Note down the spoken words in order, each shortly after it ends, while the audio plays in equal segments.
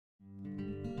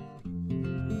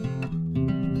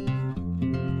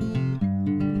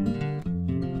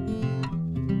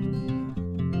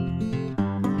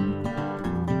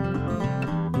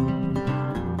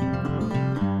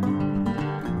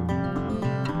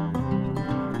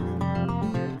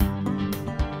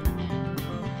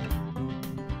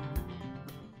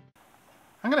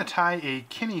I'm going to tie a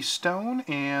Kinni Stone,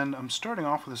 and I'm starting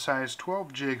off with a size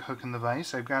 12 jig hook in the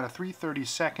vise. I've got a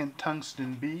 3/32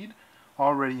 tungsten bead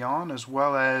already on, as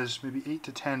well as maybe 8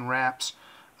 to 10 wraps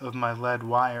of my lead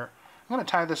wire. I'm going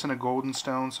to tie this in a golden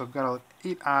stone, so I've got an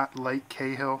 8/0 light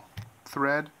Cahill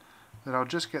thread that I'll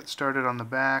just get started on the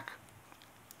back,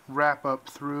 wrap up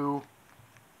through,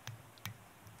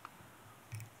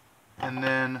 and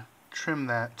then trim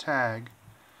that tag.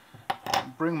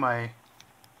 Bring my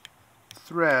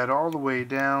thread all the way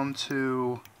down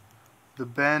to the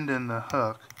bend in the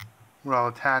hook where I'll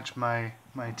attach my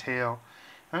tail.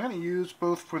 I'm going to use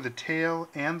both for the tail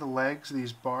and the legs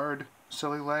these barred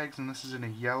silly legs, and this is in a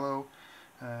yellow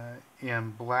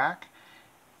and black.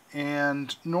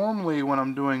 And normally when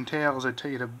I'm doing tails, I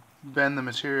tell you to bend the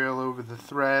material over the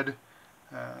thread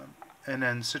and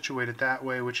then situate it that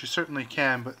way, which you certainly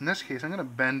can, but in this case I'm going to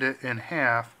bend it in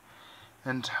half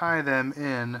and tie them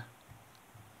in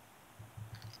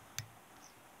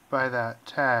by that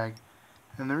tag.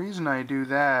 And the reason I do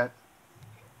that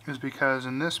is because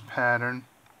in this pattern,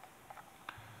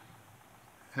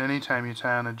 and anytime you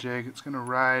tie on a jig, it's going to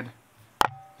ride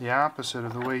the opposite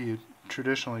of the way you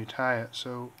traditionally tie it.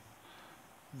 So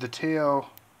the tail,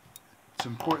 it's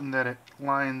important that it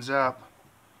lines up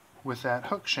with that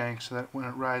hook shank so that when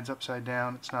it rides upside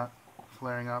down it's not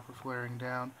flaring up or flaring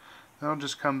down. Then I'll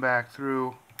just come back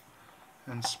through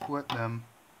and split them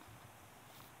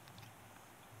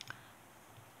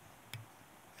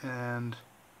and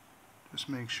just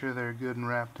make sure they're good and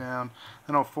wrapped down.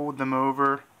 Then I'll fold them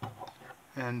over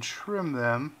and trim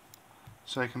them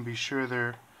so I can be sure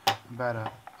they're about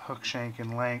a hook shank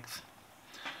in length.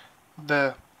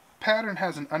 The pattern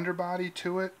has an underbody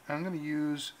to it. I'm going to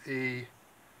use a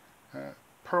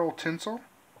pearl tinsel,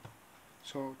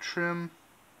 so trim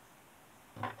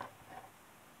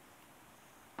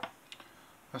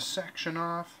a section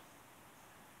off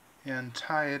and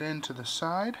tie it into the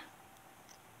side.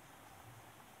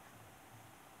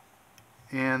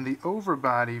 And the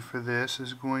overbody for this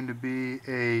is going to be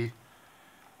a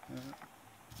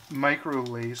micro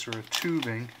lace or a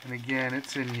tubing, and again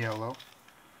it's in yellow.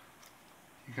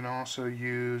 You can also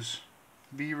use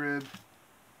V-rib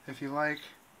if you like.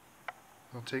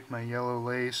 I'll take my yellow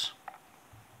lace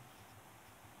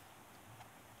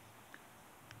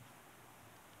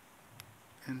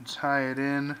and tie it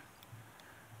in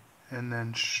and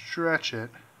then stretch it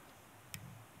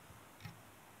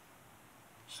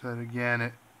so that again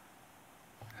it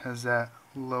has that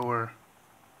lower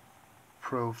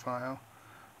profile.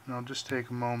 And I'll just take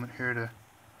a moment here to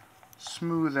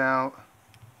smooth out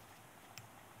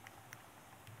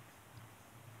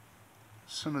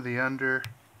some of the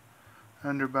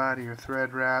underbody or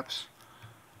thread wraps,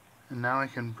 and now I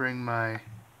can bring my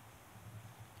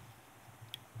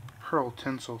pearl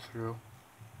tinsel through.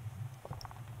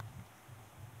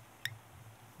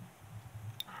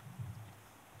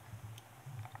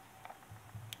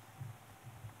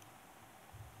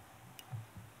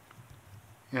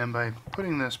 And by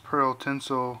putting this pearl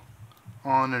tinsel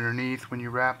on underneath, when you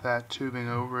wrap that tubing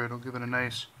over, it'll give it a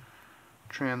nice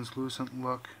translucent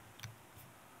look.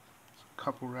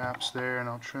 Couple wraps there, and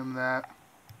I'll trim that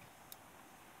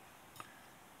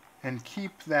and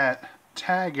keep that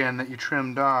tag end that you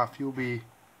trimmed off. You'll be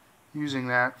using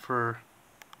that for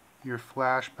your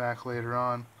flashback later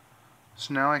on.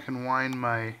 So now I can wind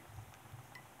my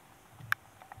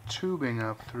tubing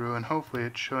up through, and hopefully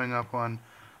it's showing up on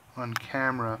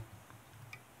camera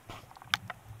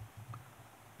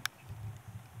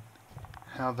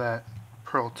how that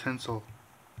pearl tinsel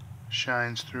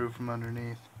shines through from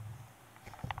underneath.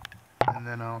 And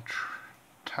then I'll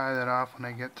tie that off when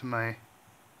I get to my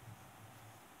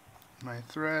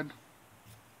thread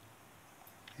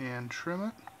and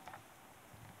trim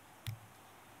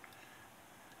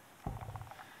it.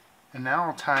 And now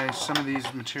I'll tie some of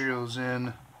these materials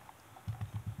in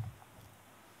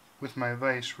with my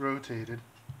vise rotated.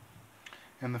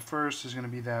 And the first is going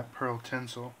to be that pearl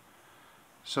tinsel.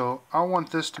 So I'll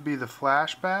want this to be the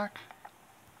flashback.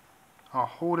 I'll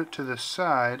hold it to the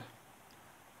side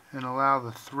and allow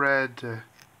the thread to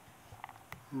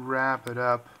wrap it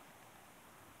up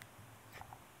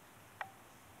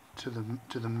to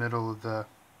the middle of the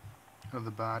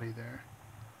body there,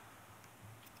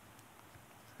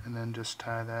 and then just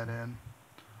tie that in.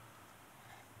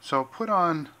 So I'll put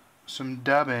on some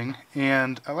dubbing,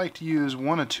 and I like to use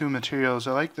one of two materials.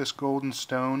 I like this golden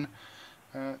stone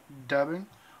dubbing,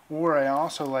 or I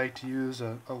also like to use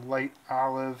a light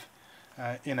olive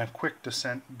in a quick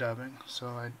descent dubbing. So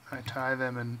I tie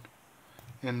them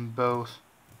in both.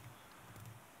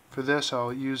 For this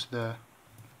I'll use the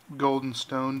golden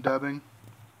stone dubbing,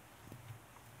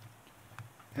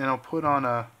 and I'll put on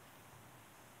a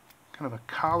kind of a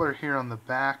collar here on the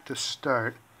back to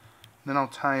start. Then I'll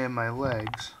tie in my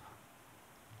legs,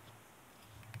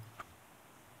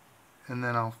 and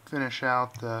then I'll finish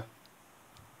out the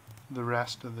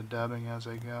rest of the dubbing as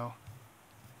I go.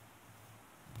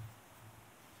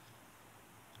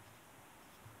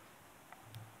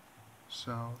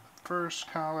 So the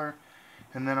first collar,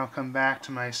 and then I'll come back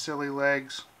to my silly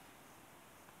legs.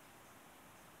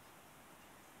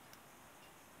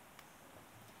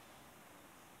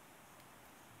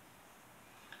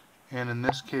 And in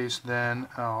this case then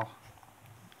I'll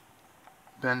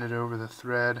bend it over the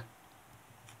thread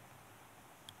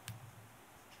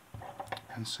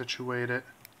and situate it,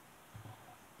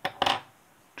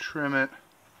 trim it,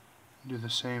 do the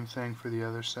same thing for the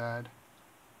other side.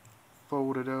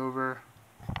 Fold it over,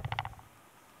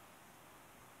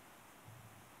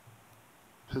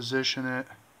 position it,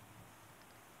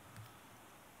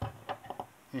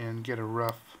 and get a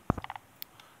rough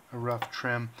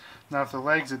trim. Now if the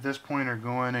legs at this point are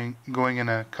going in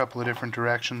a couple of different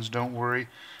directions, don't worry.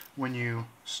 When you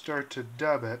start to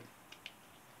dub it,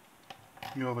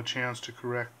 you'll have a chance to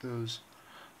correct those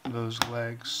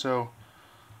legs. So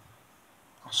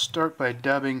I'll start by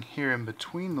dubbing here in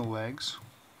between the legs.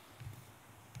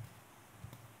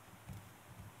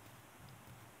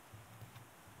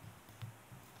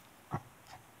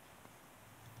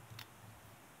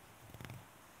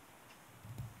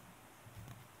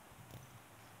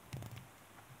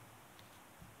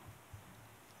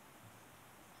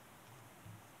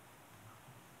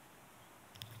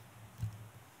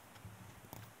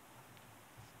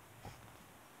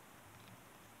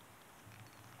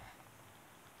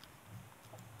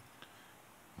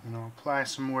 And I'll apply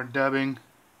some more dubbing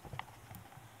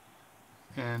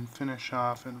and finish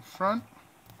off in front.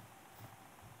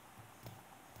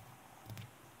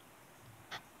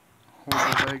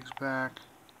 Hold the legs back.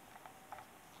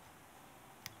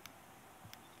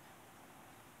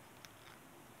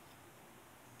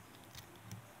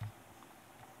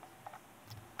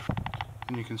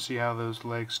 And you can see how those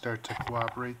legs start to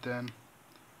cooperate then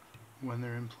when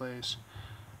they're in place.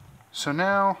 So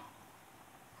now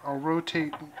I'll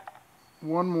rotate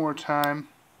one more time,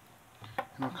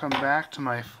 and I'll come back to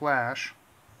my flash,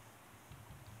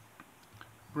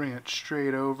 bring it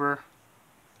straight over,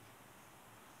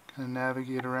 kind of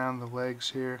navigate around the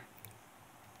legs here.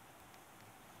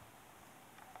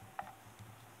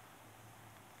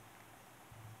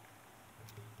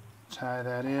 Tie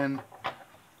that in,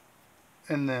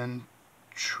 and then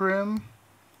trim,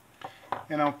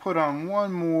 and I'll put on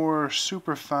one more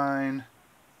super fine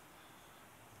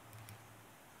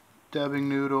dubbing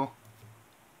noodle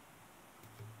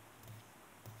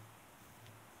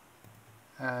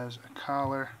as a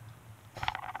collar.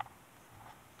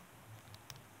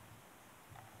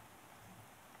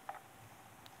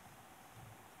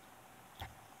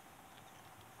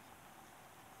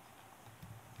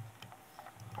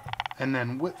 And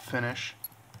then whip finish.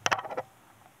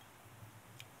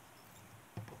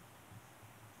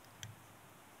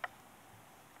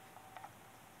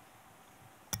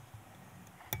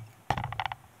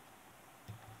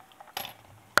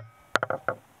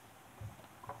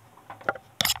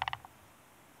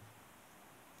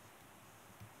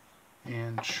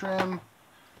 And trim,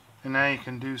 and now you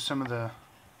can do some of the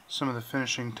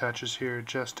finishing touches here,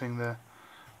 adjusting the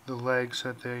legs so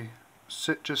that they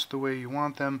sit just the way you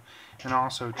want them, and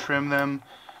also trim them.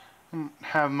 Don't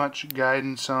have much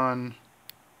guidance on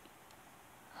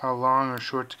how long or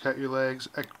short to cut your legs.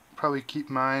 I probably keep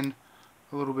mine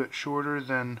a little bit shorter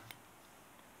than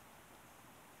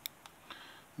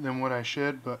what I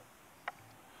should, but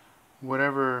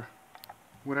whatever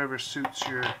suits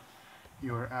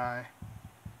your eye.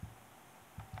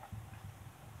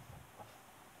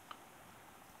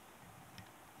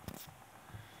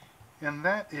 And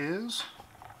that is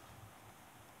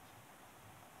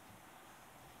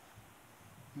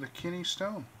the Kinni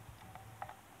Stone.